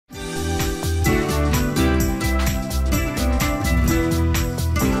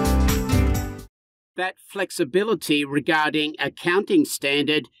that flexibility regarding accounting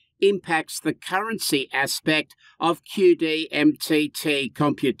standard impacts the currency aspect of QDMTT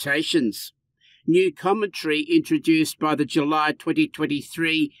computations. New commentary introduced by the July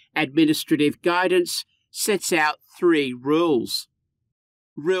 2023 Administrative Guidance sets out 3 rules.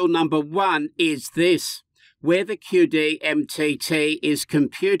 Rule number 1 is this: where the QDMTT is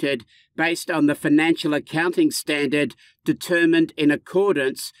computed based on the financial accounting standard determined in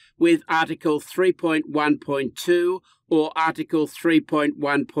accordance with Article 3.1.2 or Article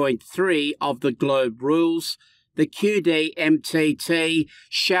 3.1.3 of the Globe Rules, the QDMTT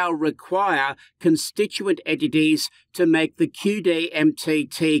shall require constituent entities to make the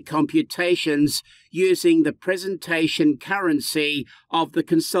QDMTT computations using the presentation currency of the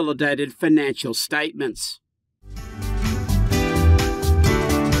consolidated financial statements.